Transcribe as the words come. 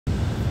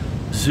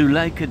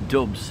Zuleika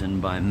Dobson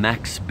by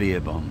Max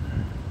Beerbohm.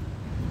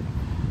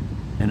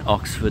 An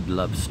Oxford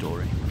love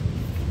story.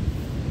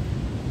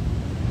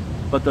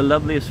 But the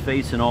loveliest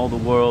face in all the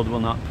world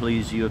will not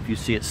please you if you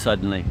see it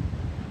suddenly,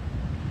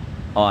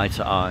 eye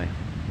to eye,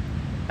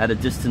 at a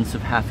distance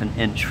of half an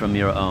inch from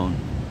your own.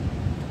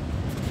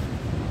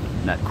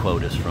 And that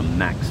quote is from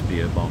Max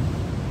Beerbohm.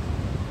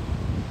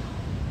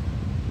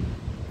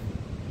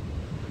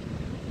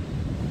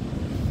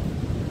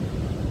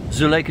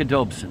 Zuleika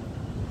Dobson.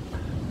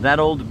 That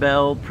old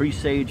bell,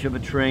 presage of a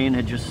train,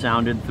 had just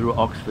sounded through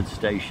Oxford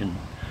Station,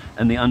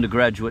 and the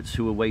undergraduates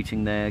who were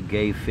waiting there,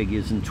 gay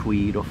figures in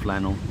tweed or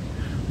flannel,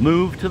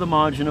 moved to the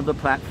margin of the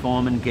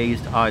platform and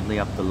gazed idly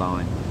up the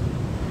line.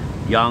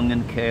 Young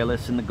and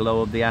careless in the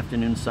glow of the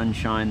afternoon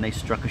sunshine, they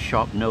struck a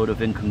sharp note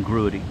of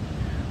incongruity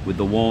with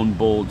the worn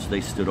boards they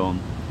stood on,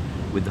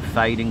 with the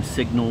fading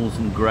signals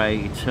and grey,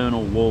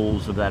 eternal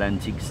walls of that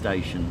antique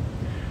station,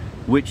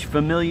 which,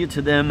 familiar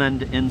to them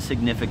and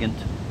insignificant,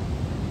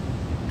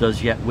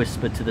 does yet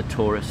whisper to the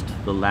tourist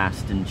the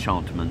last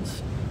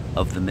enchantments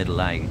of the Middle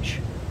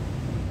Age.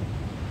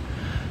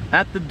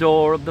 At the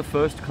door of the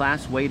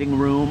first-class waiting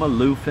room,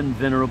 aloof and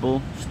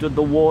venerable, stood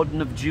the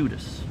warden of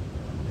Judas.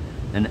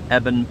 An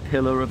ebon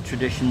pillar of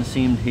tradition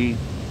seemed he,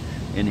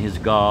 in his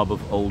garb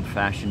of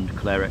old-fashioned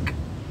cleric.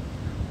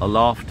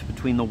 Aloft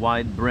between the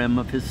wide brim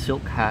of his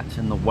silk hat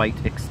and the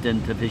white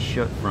extent of his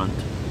shirt front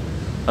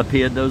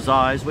appeared those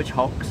eyes which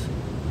hawks,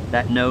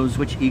 that nose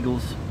which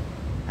eagles,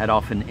 had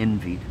often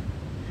envied.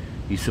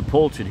 He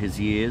supported his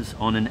years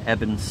on an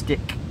ebon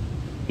stick.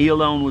 He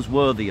alone was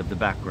worthy of the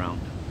background.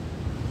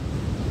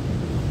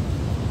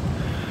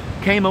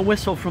 Came a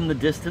whistle from the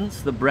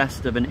distance. The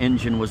breast of an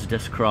engine was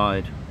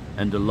descried,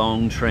 and a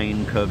long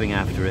train curving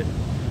after it,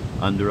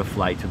 under a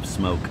flight of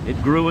smoke.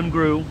 It grew and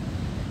grew,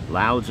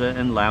 louder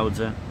and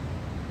louder.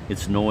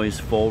 Its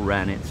noise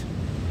foreran it.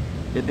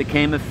 It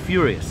became a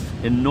furious,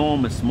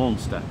 enormous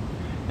monster,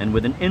 and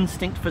with an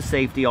instinct for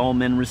safety, all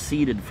men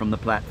receded from the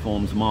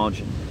platform's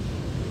margin.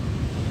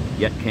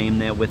 Yet came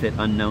there with it,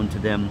 unknown to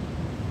them,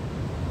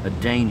 a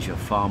danger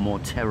far more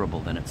terrible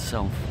than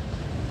itself.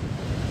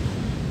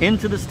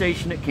 Into the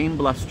station it came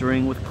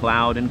blustering with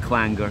cloud and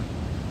clangor.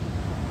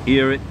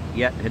 Ere it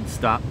yet had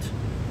stopped,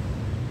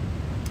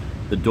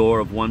 the door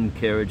of one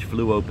carriage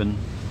flew open,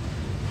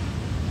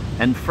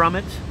 and from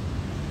it,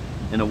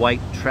 in a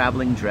white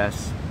traveling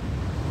dress,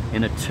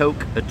 in a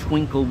toque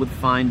a-twinkle with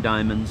fine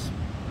diamonds,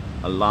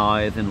 a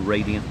lithe and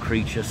radiant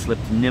creature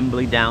slipped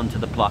nimbly down to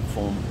the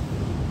platform.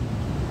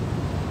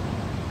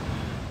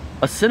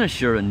 A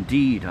cynosure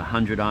indeed.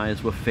 100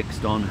 eyes were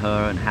fixed on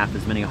her, and half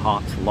as many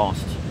hearts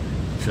lost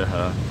to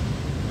her.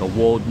 The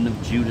warden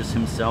of Judas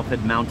himself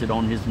had mounted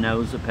on his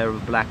nose a pair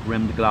of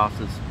black-rimmed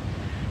glasses.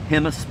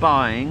 Him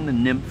espying, the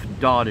nymph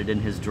darted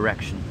in his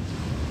direction.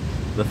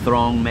 The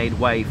throng made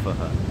way for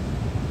her.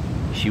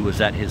 She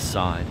was at his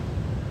side.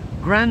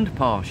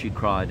 "Grandpa," she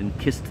cried, and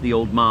kissed the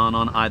old man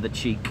on either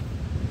cheek.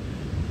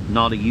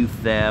 Not a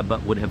youth there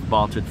but would have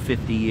bartered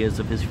 50 years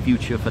of his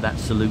future for that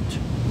salute.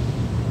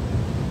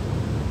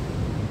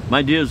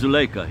 "My dear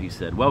Zuleika," he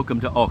said,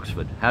 "welcome to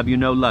Oxford. Have you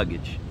no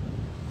luggage?"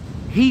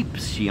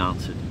 "Heaps," she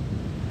answered,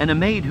 "and a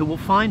maid who will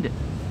find it."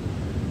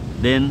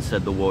 "Then,"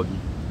 said the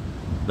warden,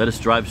 "let us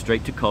drive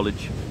straight to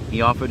college."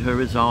 He offered her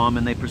his arm,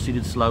 and they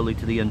proceeded slowly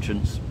to the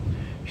entrance.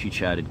 She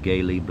chatted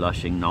gaily,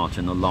 blushing not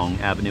in the long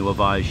avenue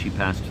of eyes she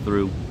passed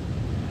through.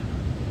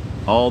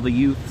 All the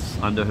youths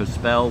under her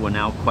spell were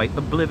now quite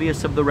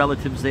oblivious of the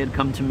relatives they had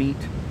come to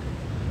meet.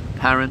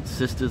 Parents,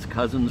 sisters,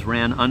 cousins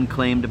ran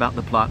unclaimed about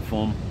the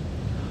platform.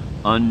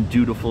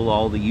 Undutiful,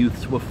 all the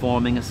youths were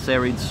forming a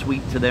serried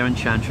suite to their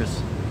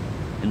enchantress.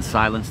 In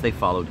silence they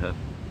followed her.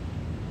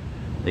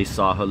 They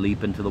saw her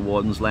leap into the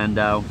warden's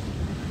landau.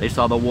 They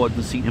saw the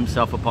warden seat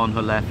himself upon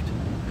her left.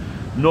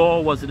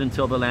 Nor was it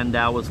until the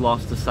landau was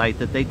lost to sight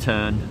that they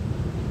turned,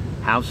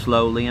 how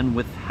slowly and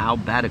with how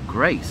bad a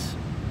grace,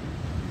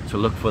 to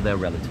look for their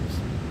relatives.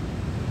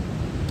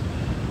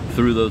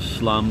 Through those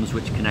slums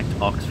which connect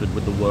Oxford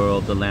with the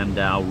world, the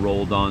landau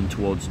rolled on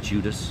towards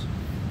Judas.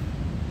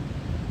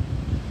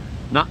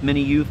 Not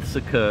many youths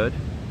occurred,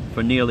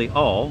 for nearly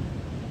all,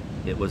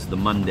 it was the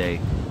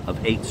Monday of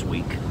Eights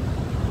Week,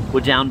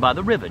 were down by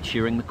the river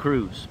cheering the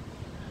crews.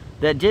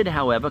 There did,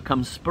 however,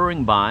 come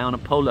spurring by on a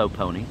polo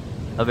pony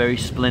a very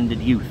splendid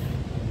youth.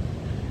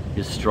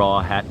 His straw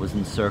hat was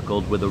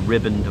encircled with a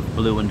riband of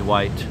blue and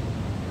white,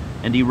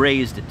 and he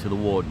raised it to the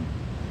warden.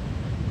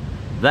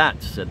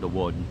 "That," said the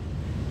warden,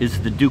 "is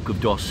the Duke of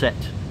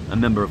Dorset, a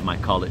member of my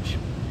college.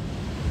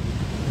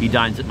 He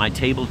dines at my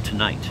table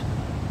tonight."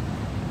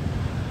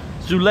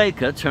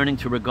 Zuleika, turning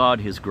to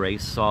regard his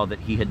grace, saw that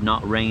he had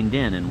not reined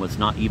in and was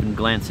not even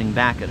glancing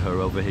back at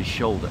her over his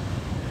shoulder.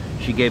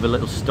 She gave a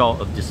little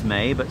start of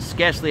dismay, but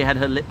scarcely had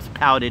her lips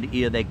pouted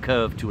ere they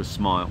curved to a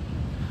smile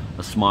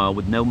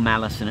with no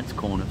malice in its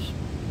corners.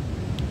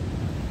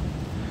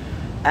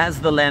 As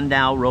the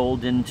landau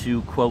rolled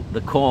into, quote,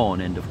 the corn,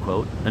 end of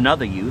quote,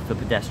 another youth, a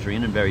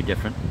pedestrian and very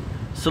different,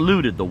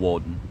 saluted the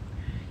warden.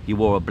 He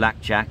wore a black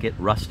jacket,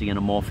 rusty and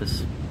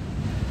amorphous.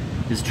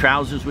 His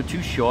trousers were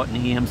too short, and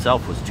he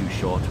himself was too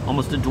short,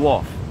 almost a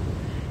dwarf.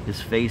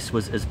 His face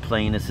was as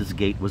plain as his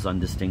gait was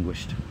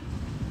undistinguished.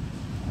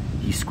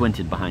 He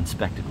squinted behind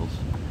spectacles.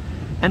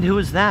 "And who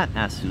is that?"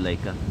 asked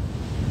Zuleika.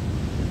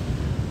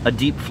 A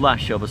deep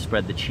flush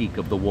overspread the cheek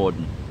of the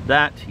warden.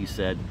 "That," he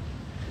said,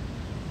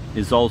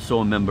 "is also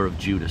a member of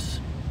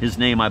Judas. His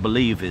name, I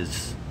believe,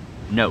 is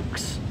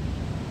Noakes."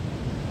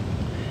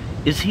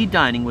 "Is he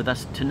dining with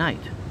us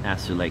tonight?"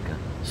 asked Zuleika.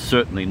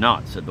 "Certainly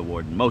not," said the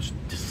warden. "Most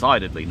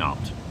decidedly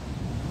not."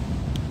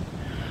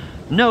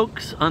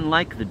 Noakes,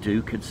 unlike the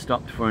Duke, had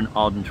stopped for an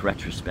ardent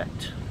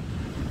retrospect.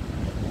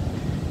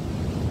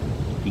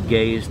 He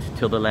gazed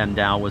till the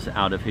landau was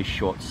out of his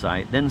short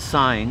sight, then,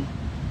 sighing,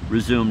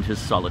 resumed his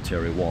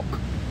solitary walk.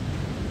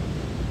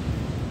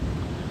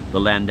 The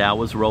landau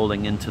was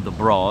rolling into the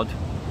Broad,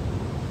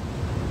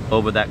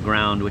 over that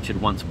ground which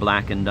had once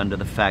blackened under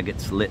the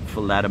faggots lit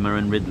for Latimer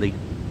and Ridley.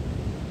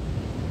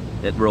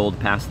 It rolled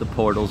past the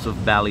portals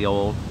of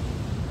Balliol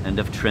and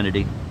of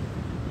Trinity,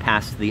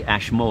 past the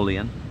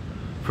Ashmolean.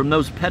 From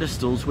those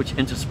pedestals which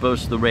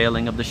interspersed the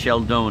railing of the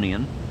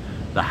Sheldonian,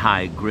 the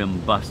high,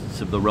 grim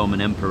busts of the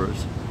Roman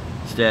emperors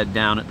stared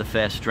down at the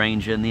fair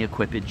stranger in the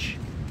equipage.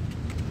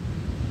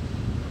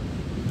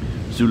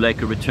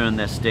 Zuleika returned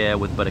their stare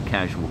with but a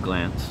casual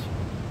glance.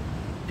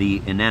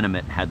 The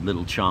inanimate had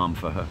little charm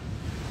for her.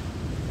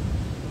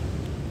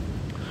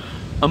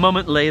 A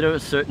moment later, a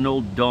certain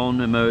old don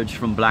emerged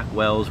from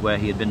Blackwell's, where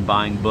he had been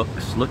buying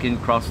books. Looking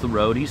across the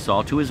road, he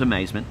saw, to his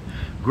amazement,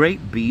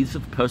 great beads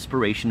of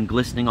perspiration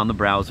glistening on the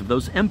brows of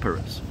those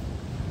emperors.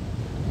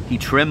 He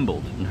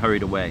trembled and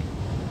hurried away.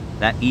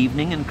 That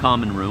evening in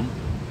common room,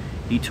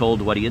 he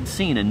told what he had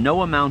seen, and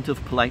no amount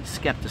of polite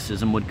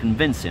skepticism would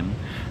convince him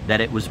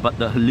that it was but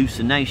the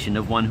hallucination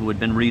of one who had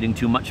been reading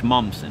too much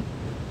Mommsen.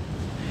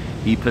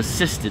 He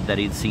persisted that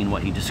he had seen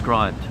what he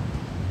described.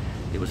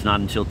 It was not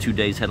until 2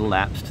 days had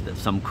elapsed that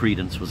some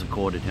credence was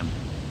accorded him.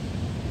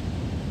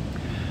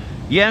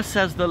 Yes,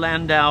 as the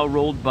landau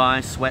rolled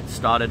by, sweat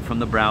started from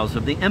the brows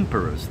of the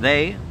emperors.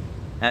 They,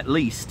 at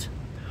least,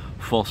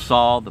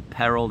 foresaw the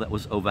peril that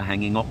was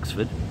overhanging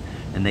Oxford,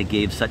 and they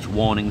gave such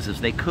warnings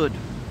as they could.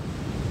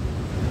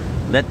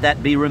 Let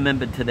that be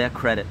remembered to their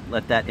credit.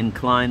 Let that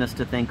incline us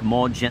to think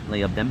more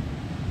gently of them.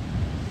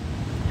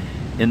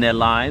 In their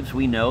lives,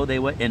 we know they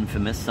were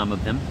infamous, some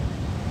of them.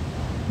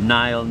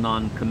 Nihil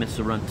non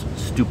commisserunt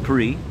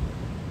stupri,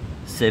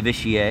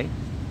 sevitiae,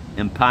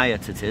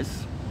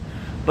 impietatis.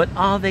 But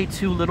are they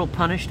too little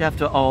punished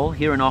after all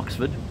here in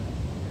Oxford,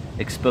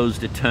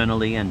 exposed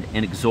eternally and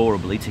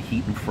inexorably to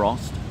heat and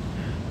frost,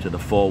 to the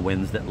four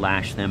winds that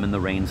lash them and the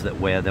rains that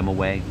wear them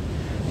away?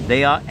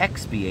 They are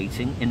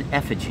expiating in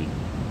effigy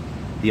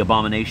the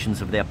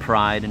abominations of their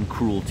pride and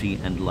cruelty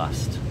and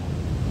lust.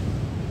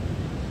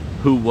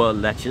 Who were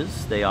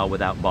lechers? They are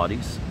without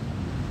bodies.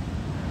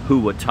 Who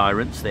were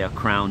tyrants? They are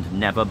crowned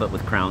never but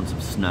with crowns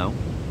of snow.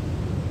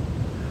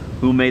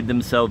 Who made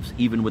themselves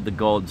even with the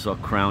gods are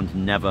crowned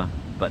never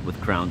but with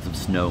crowns of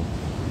snow.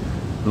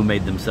 Who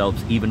made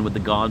themselves even with the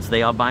gods?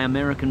 They are by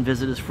American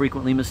visitors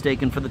frequently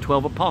mistaken for the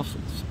 12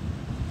 apostles.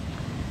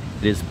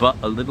 It is but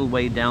a little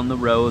way down the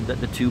road that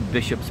the 2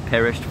 bishops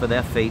perished for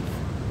their faith,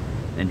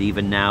 and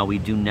even now we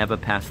do never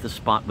pass the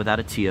spot without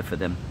a tear for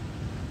them.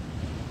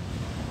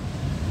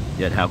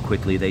 Yet how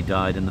quickly they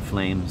died in the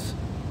flames.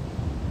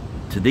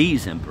 To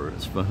these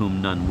emperors, for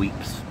whom none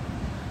weeps,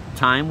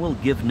 time will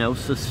give no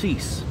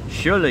surcease.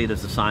 Surely it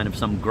is a sign of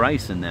some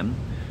grace in them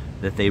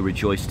that they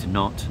rejoiced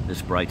not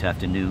this bright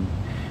afternoon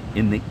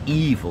in the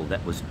evil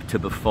that was to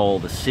befall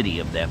the city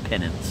of their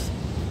penance.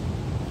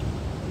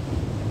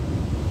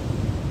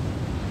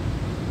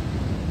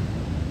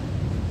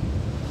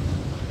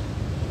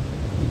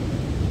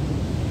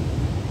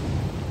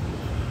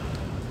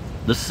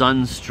 The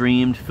sun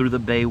streamed through the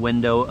bay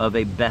window of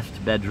a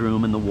best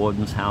bedroom in the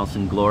warden's house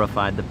and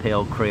glorified the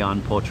pale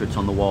crayon portraits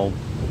on the wall.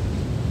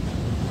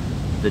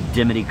 The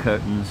dimity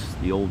curtains,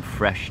 the old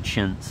fresh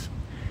chintz.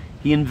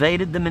 He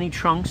invaded the many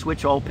trunks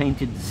which, all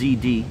painted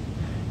ZD,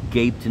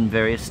 gaped in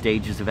various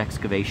stages of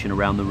excavation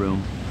around the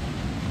room.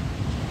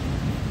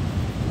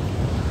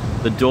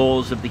 The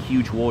doors of the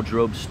huge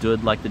wardrobe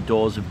stood like the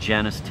doors of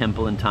Janus'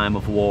 temple in time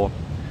of war,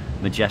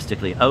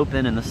 majestically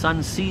open, and the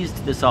sun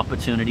seized this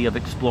opportunity of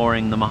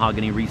exploring the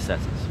mahogany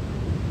recesses.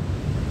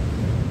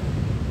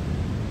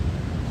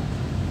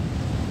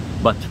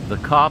 But the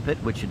carpet,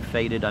 which had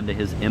faded under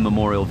his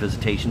immemorial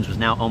visitations, was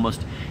now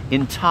almost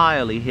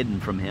entirely hidden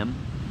from him.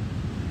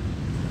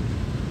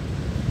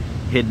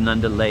 Hidden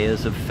under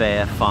layers of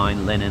fair,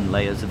 fine linen,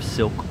 layers of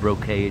silk,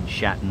 brocade,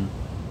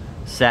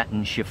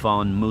 satin,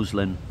 chiffon,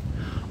 muslin.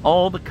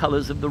 All the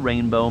colors of the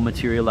rainbow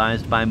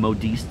materialized by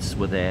modistes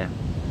were there,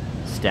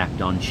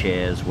 stacked on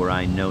chairs were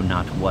I know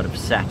not what of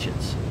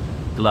sachets,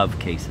 glove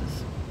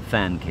cases,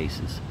 fan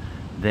cases.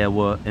 There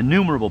were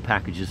innumerable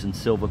packages in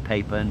silver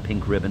paper and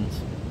pink ribbons.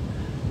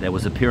 There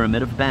was a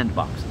pyramid of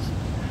bandboxes.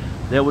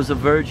 There was a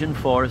virgin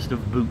forest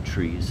of boot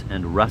trees,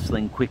 and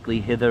rustling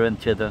quickly hither and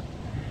thither,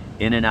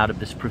 in and out of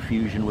this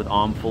profusion with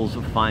armfuls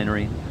of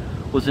finery,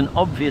 was an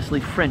obviously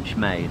French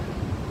maid,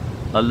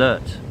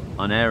 alert,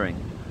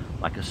 unerring,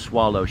 Like a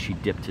swallow, she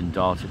dipped and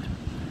darted.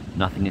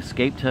 Nothing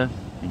escaped her,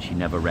 and she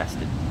never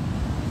rested.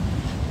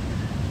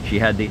 She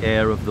had the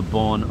air of the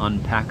born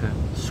unpacker,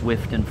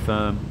 swift and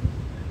firm,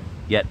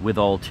 yet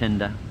withal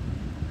tender.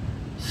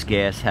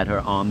 Scarce had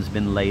her arms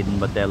been laden,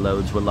 but their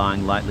loads were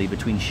lying lightly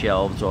between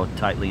shelves or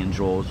tightly in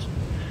drawers.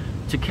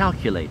 To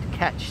calculate,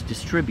 catch,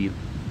 distribute,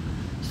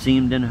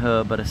 seemed in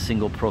her but a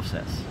single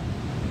process.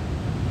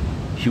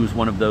 She was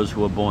one of those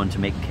who are born to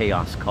make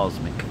chaos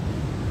cosmic.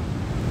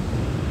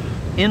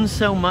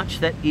 Insomuch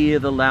that ere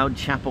the loud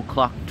chapel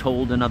clock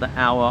tolled another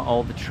hour,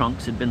 all the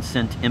trunks had been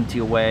sent empty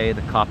away,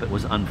 the carpet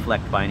was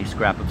unflecked by any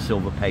scrap of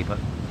silver paper.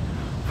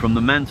 From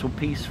the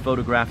mantelpiece,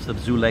 photographs of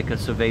Zuleika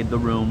surveyed the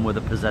room with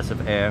a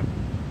possessive air.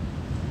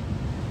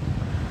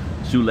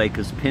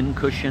 Zuleika's pin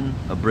cushion,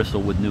 a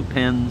bristle with new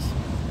pins,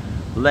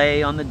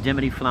 lay on the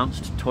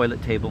dimity-flounced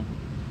toilet table,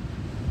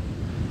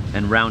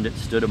 and round it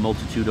stood a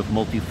multitude of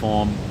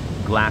multiform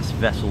glass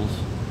vessels,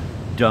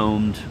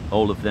 domed,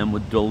 all of them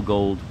with dull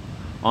gold,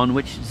 on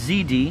which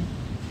ZD,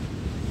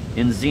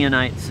 in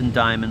zeolites and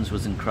diamonds,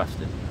 was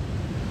encrusted.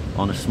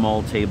 On a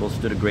small table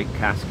stood a great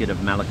casket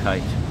of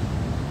malachite,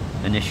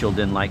 initialed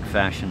in like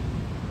fashion.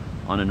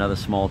 On another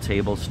small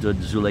table stood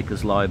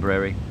Zuleika's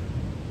library.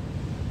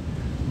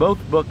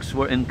 Both books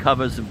were in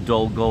covers of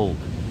dull gold.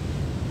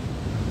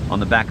 On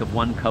the back of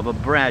one cover,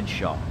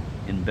 Bradshaw,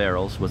 in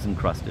barrels, was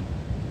encrusted.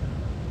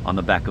 On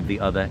the back of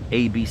the other,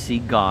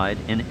 ABC Guide,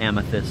 in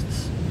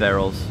amethysts,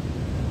 beryls,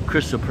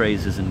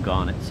 chrysoprases and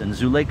garnets, and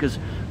Zuleika's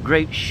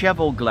great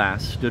cheval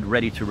glass stood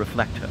ready to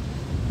reflect her.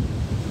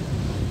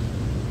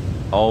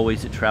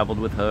 Always it traveled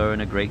with her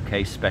in a great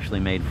case specially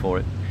made for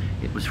it.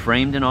 It was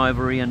framed in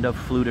ivory, and of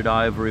fluted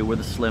ivory were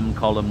the slim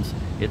columns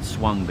it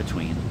swung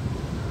between.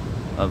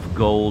 Of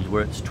gold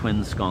were its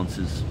twin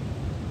sconces,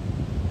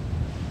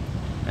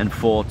 and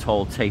 4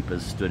 tall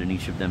tapers stood in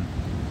each of them.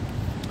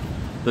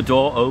 The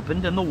door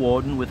opened, and the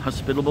warden, with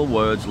hospitable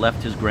words,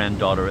 left his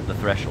granddaughter at the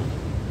threshold.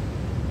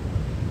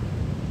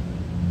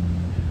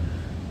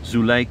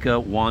 Zuleika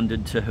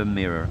wandered to her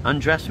mirror.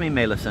 "Undress me,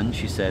 Melisande,"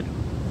 she said.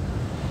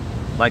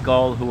 Like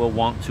all who were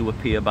wont to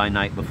appear by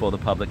night before the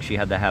public, she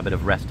had the habit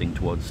of resting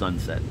towards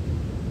sunset.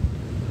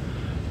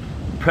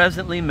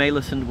 Presently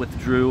Melisande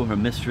withdrew. Her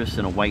mistress,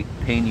 in a white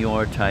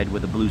peignoir tied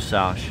with a blue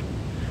sash,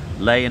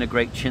 lay in a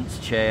great chintz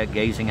chair,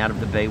 gazing out of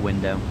the bay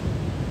window.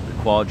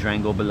 The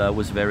quadrangle below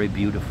was very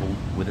beautiful,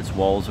 with its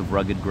walls of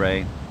rugged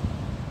grey,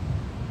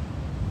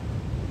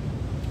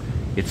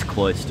 its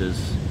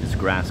cloisters, its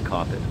grass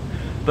carpet.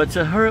 But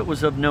to her it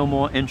was of no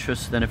more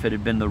interest than if it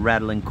had been the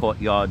rattling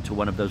courtyard to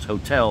one of those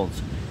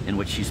hotels in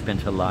which she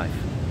spent her life.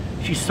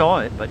 She saw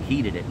it, but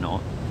heeded it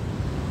not.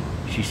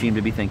 She seemed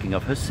to be thinking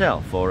of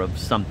herself, or of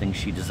something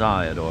she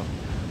desired, or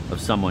of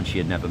someone she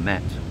had never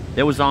met.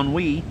 There was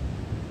ennui,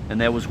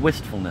 and there was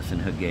wistfulness in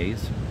her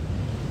gaze.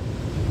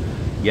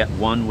 Yet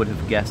one would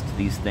have guessed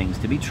these things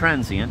to be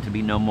transient, to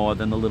be no more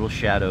than the little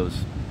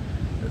shadows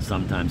that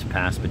sometimes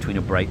pass between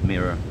a bright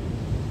mirror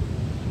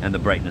and the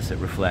brightness it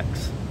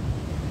reflects.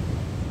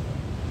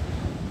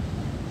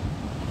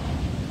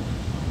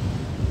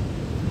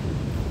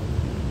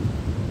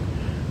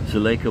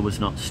 Zuleika was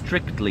not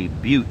strictly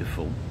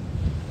beautiful.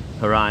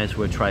 Her eyes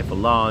were a trifle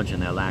large,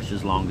 and their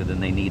lashes longer than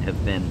they need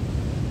have been.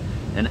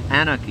 An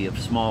anarchy of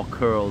small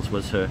curls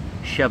was her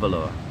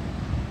chevelure,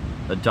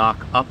 a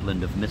dark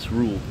upland of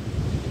misrule,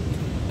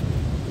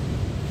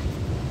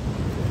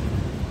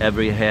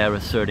 every hair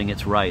asserting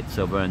its rights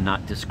over a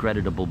not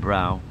discreditable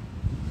brow.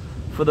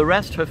 For the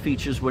rest, her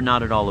features were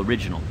not at all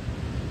original.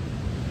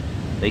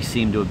 They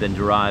seemed to have been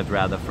derived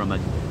rather from a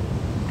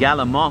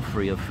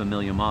gallimaufry of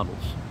familiar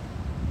models.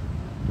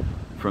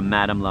 From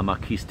Madame la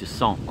Marquise de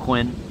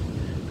Saint-Quin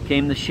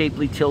came the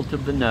shapely tilt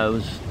of the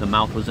nose. The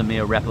mouth was a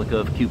mere replica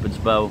of Cupid's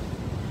bow,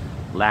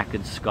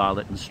 lacquered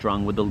scarlet and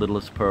strung with the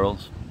littlest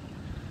pearls.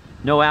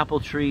 No apple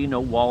tree, no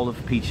wall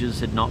of peaches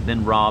had not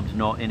been robbed,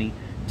 nor any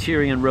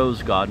Tyrian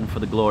rose garden for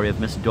the glory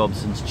of Miss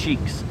Dobson's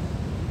cheeks.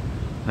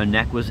 Her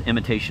neck was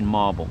imitation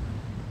marble.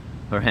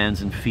 Her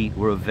hands and feet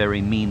were of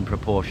very mean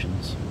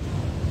proportions.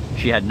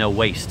 She had no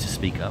waist to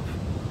speak of.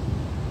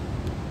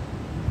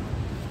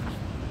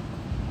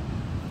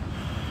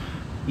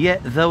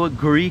 Yet, though a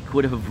Greek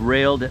would have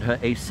railed at her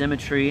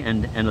asymmetry,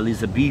 and an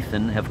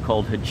Elizabethan have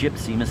called her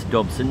gypsy, Miss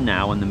Dobson,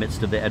 now in the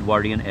midst of the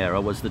Edwardian era,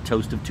 was the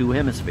toast of 2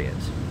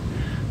 hemispheres.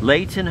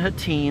 Late in her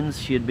teens,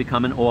 she had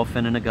become an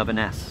orphan and a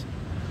governess.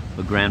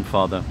 Her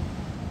grandfather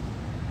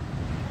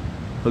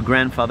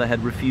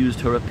had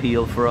refused her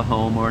appeal for a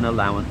home or an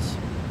allowance,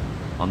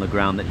 on the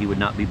ground that he would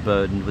not be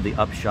burdened with the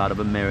upshot of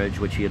a marriage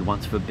which he had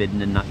once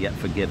forbidden and not yet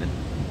forgiven.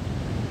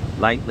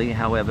 Lightly,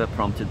 however,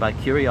 prompted by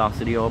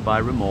curiosity or by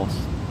remorse,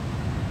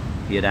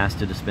 he had asked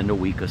her to spend a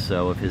week or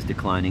so of his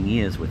declining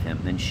years with him,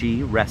 and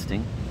she,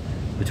 resting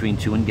between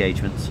 2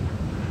 engagements,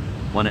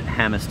 one at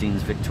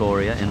Hammerstein's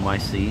Victoria,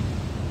 NYC,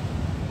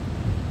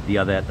 the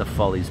other at the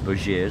Folies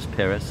Bergères,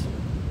 Paris,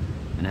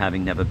 and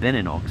having never been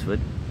in Oxford,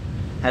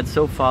 had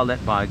so far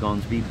let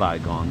bygones be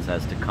bygones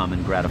as to come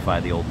and gratify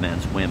the old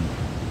man's whim.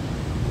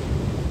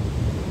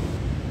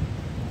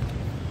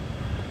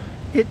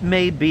 It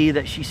may be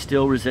that she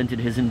still resented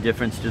his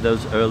indifference to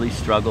those early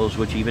struggles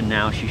which even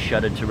now she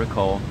shuddered to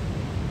recall.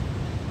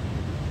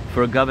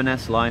 For a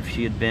governess life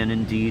she had been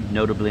indeed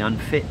notably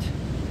unfit.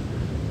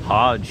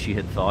 Hard, she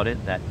had thought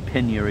it, that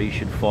penury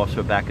should force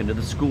her back into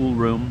the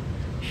schoolroom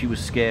she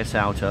was scarce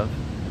out of,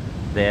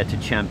 there to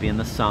champion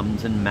the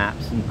sums and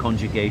maps and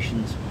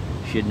conjugations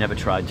she had never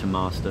tried to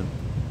master.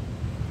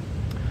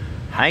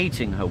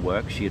 Hating her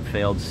work, she had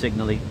failed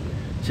signally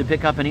to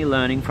pick up any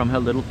learning from her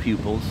little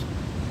pupils,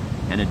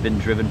 and had been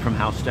driven from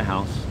house to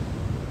house,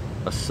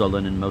 a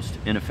sullen and most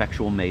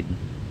ineffectual maiden.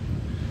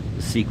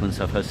 The sequence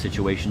of her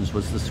situations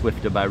was the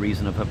swifter by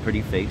reason of her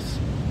pretty face.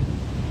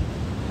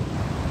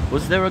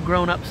 Was there a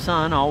grown-up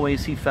son?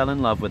 Always he fell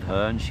in love with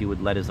her, and she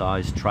would let his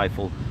eyes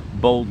trifle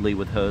boldly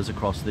with hers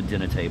across the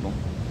dinner table.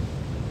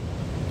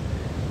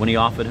 When he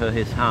offered her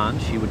his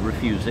hand, she would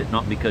refuse it,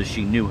 not because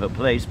she knew her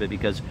place, but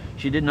because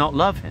she did not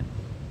love him.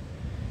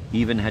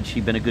 Even had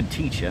she been a good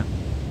teacher,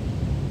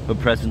 her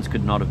presence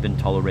could not have been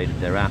tolerated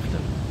thereafter.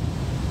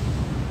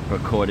 Her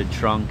corded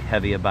trunk,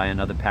 heavier by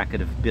another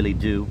packet of billet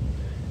doux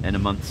and a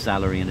month's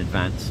salary in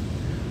advance,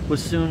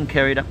 was soon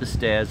carried up the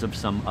stairs of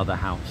some other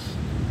house.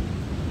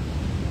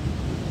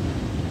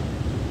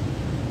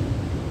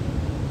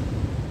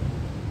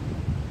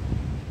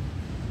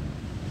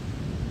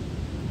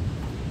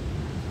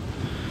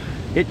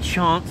 It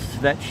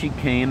chanced that she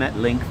came at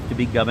length to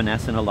be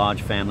governess in a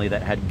large family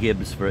that had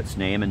Gibbs for its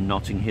name and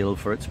Notting Hill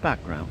for its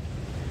background.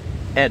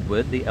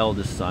 Edward, the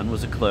eldest son,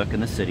 was a clerk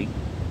in the city,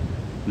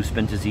 who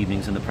spent his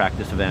evenings in the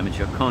practice of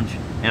amateur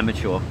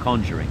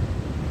conjuring.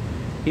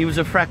 He was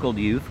a freckled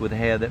youth with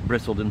hair that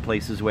bristled in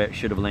places where it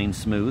should have lain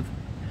smooth,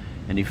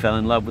 and he fell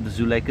in love with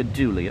Zuleika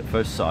duly at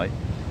first sight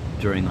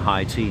during the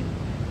high tea.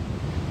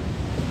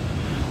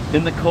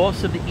 In the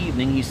course of the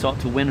evening he sought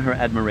to win her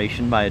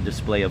admiration by a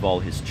display of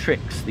all his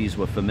tricks. These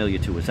were familiar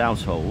to his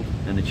household,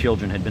 and the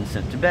children had been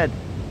sent to bed.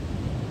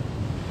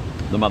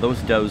 The mother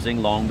was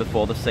dozing long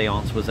before the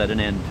séance was at an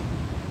end.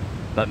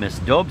 But Miss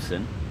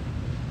Dobson,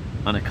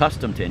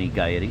 unaccustomed to any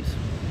gaieties,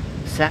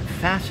 sat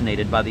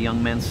fascinated by the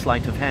young man's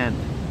sleight of hand,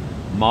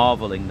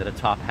 marveling that a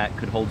top hat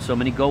could hold so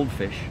many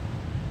goldfish,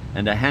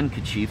 and a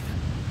handkerchief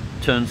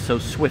turned so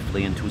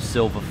swiftly into a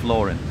silver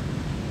florin.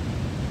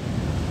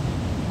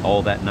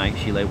 All that night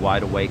she lay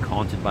wide awake,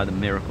 haunted by the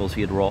miracles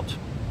he had wrought.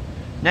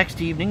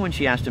 Next evening, when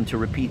she asked him to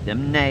repeat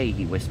them, "Nay,"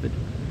 he whispered,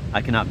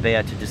 "I cannot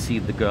bear to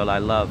deceive the girl I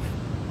love.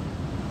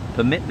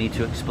 Permit me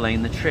to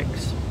explain the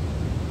tricks."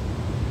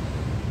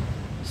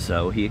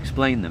 So he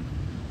explained them.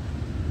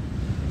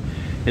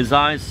 His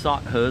eyes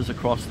sought hers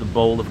across the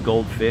bowl of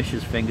goldfish.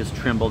 His fingers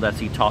trembled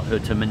as he taught her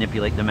to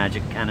manipulate the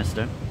magic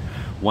canister.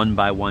 One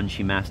by one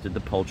she mastered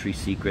the paltry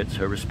secrets.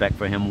 Her respect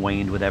for him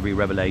waned with every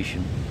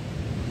revelation.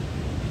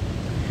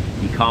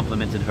 He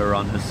complimented her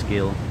on her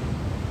skill.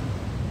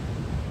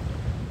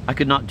 "I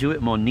could not do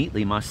it more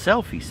neatly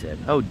myself," he said.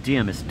 "Oh,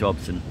 dear Miss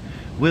Dobson,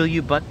 will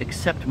you but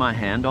accept my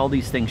hand? All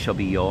these things shall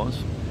be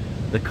yours.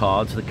 The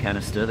cards, the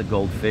canister, the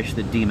goldfish,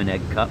 the demon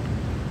egg cup.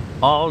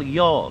 All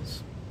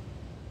yours."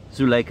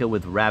 Zuleika,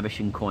 with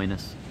ravishing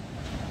coyness,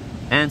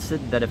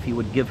 answered that if he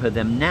would give her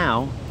them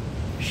now,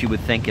 she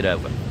would think it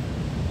over.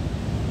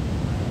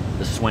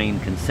 The swain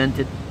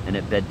consented, and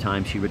at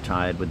bedtime she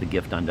retired with the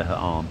gift under her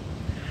arm.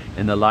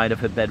 In the light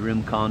of her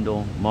bedroom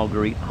candle,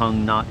 Marguerite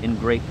hung not in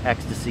greater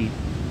ecstasy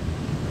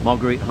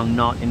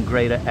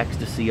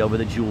over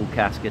the jewel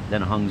casket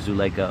than hung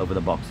Zuleika over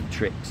the box of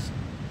tricks.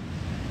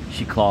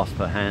 She clasped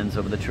her hands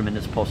over the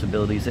tremendous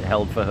possibilities it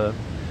held for her,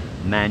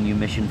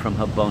 manumission from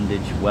her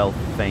bondage, wealth,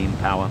 fame,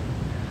 power.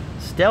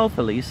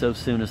 Stealthily, so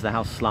soon as the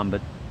house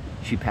slumbered,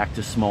 she packed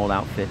a small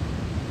outfit,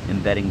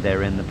 embedding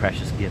therein the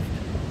precious gift.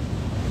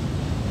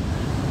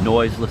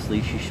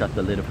 Noiselessly she shut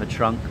the lid of her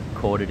trunk,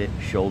 corded it,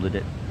 shouldered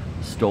it,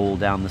 stole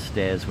down the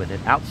stairs with it.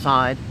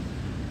 Outside,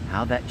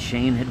 how that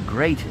chain had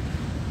grated,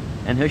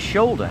 and her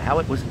shoulder, how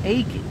it was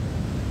aching.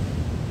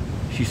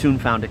 She soon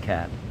found a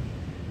cab.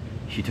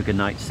 She took a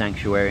night's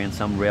sanctuary in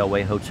some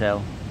railway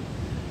hotel.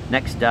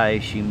 Next day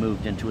she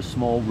moved into a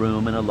small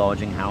room in a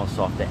lodging house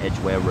off the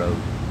Edgware Road,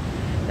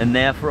 and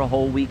there for a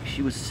whole week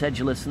she was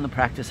sedulous in the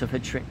practice of her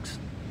tricks.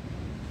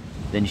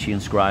 Then she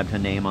inscribed her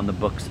name on the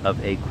books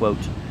of a,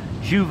 quote,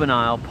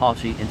 juvenile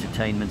party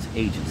entertainments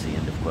agency,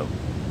 end of quote.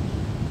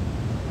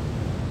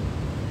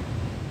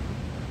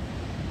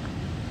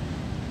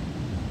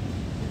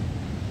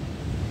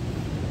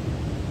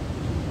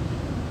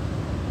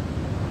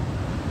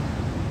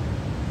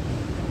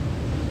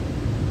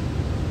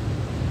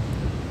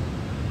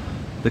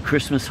 The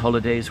Christmas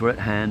holidays were at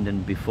hand,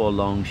 and before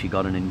long she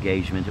got an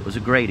engagement. It was a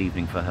great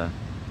evening for her.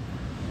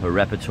 Her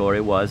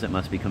repertory was, it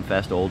must be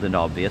confessed, old and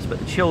obvious, but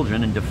the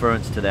children, in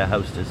deference to their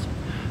hostess,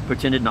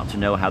 pretended not to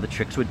know how the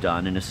tricks were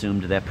done and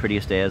assumed their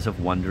prettiest airs of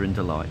wonder and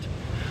delight.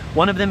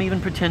 One of them even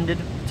pretended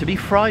to be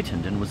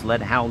frightened and was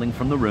led howling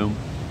from the room.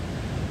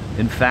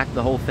 In fact,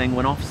 the whole thing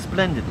went off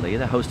splendidly.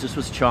 The hostess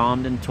was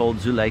charmed and told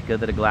Zuleika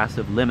that a glass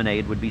of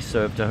lemonade would be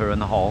served to her in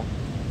the hall.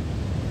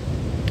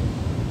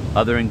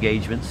 Other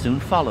engagements soon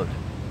followed.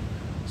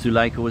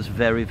 Zuleika was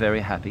very, very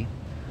happy.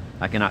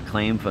 I cannot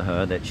claim for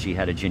her that she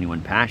had a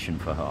genuine passion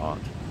for her art.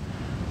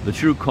 The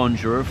true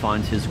conjurer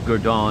finds his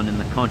guerdon in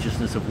the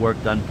consciousness of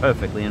work done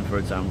perfectly and for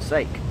its own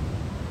sake.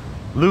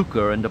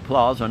 Lucre and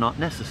applause are not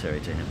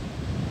necessary to him.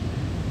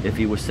 If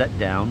he were set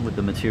down with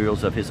the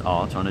materials of his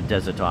art on a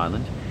desert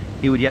island,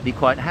 he would yet be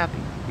quite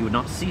happy. He would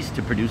not cease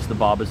to produce the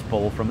barber's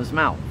pole from his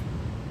mouth.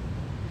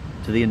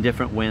 To the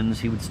indifferent winds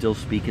he would still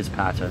speak his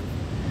patter,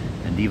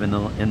 and even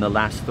in the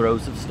last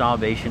throes of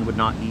starvation would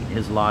not eat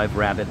his live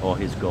rabbit or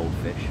his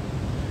goldfish.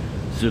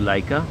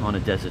 Zuleika, on a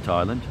desert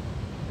island,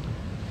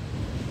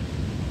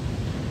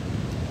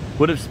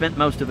 would have spent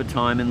most of her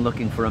time in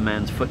looking for a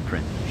man's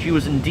footprint. She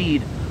was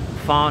indeed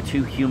far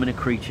too human a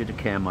creature to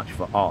care much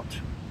for art.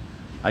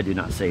 I do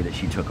not say that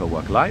she took her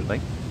work lightly.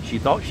 She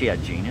thought she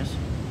had genius,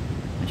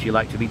 and she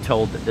liked to be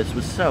told that this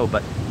was so,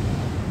 but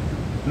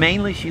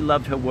mainly she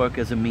loved her work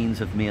as a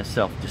means of mere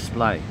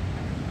self-display.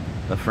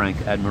 The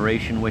frank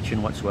admiration which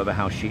in whatsoever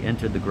house she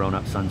entered the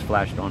grown-up sons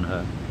flashed on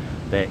her,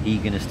 their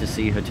eagerness to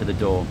see her to the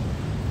door,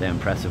 their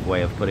impressive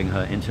way of putting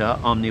her into her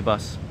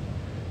omnibus.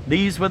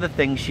 These were the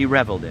things she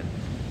reveled in.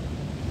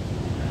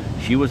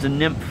 She was a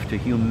nymph to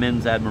whom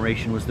men's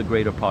admiration was the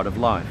greater part of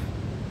life.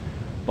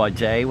 By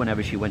day,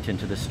 whenever she went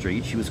into the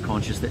street, she was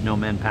conscious that no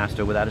man passed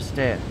her without a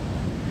stare,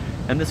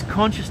 and this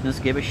consciousness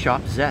gave a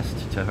sharp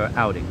zest to her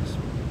outings.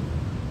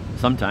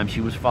 Sometimes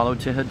she was followed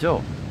to her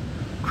door,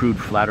 crude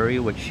flattery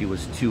which she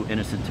was too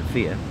innocent to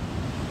fear.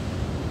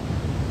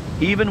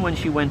 Even when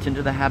she went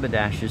into the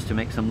haberdasher's to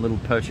make some little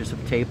purchase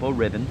of tape or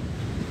ribbon,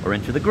 or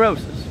into the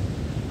grocer's,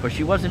 for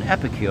she was an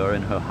epicure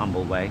in her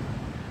humble way,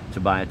 to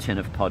buy a tin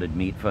of potted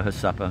meat for her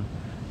supper,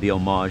 the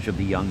homage of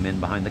the young men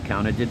behind the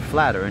counter did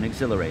flatter and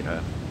exhilarate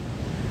her.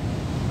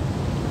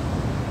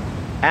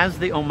 As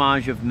the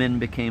homage of men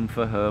became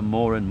for her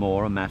more and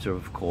more a matter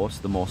of course,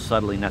 the more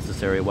subtly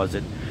necessary was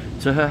it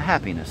to her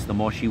happiness. The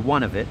more she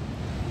won of it,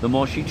 the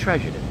more she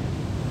treasured it.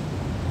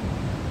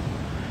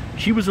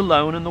 She was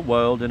alone in the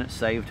world, and it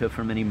saved her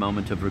from any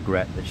moment of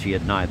regret that she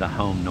had neither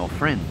home nor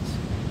friends.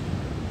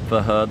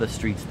 For her, the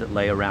streets that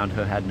lay around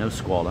her had no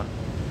squalor,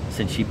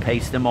 since she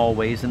paced them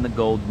always in the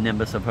gold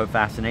nimbus of her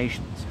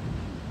fascinations.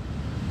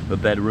 Her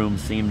bedroom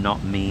seemed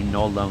not mean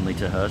nor lonely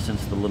to her,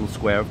 since the little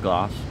square of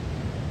glass,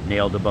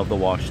 nailed above the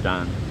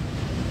washstand,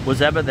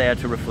 was ever there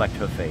to reflect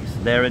her face.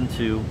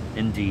 Thereinto,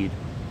 indeed,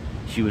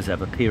 she was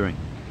ever peering.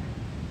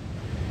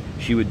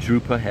 She would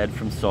droop her head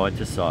from side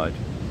to side.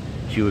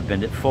 She would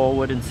bend it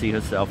forward and see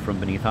herself from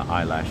beneath her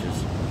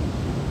eyelashes,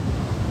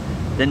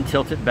 then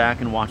tilt it back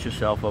and watch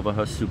herself over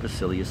her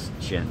supercilious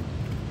chin.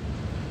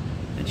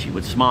 And she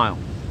would smile,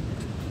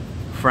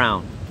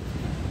 frown,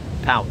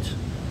 pout,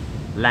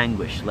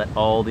 languish, let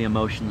all the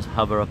emotions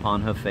hover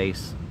upon her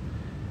face,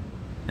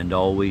 and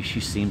always she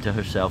seemed to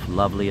herself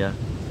lovelier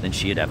than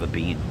she had ever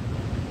been.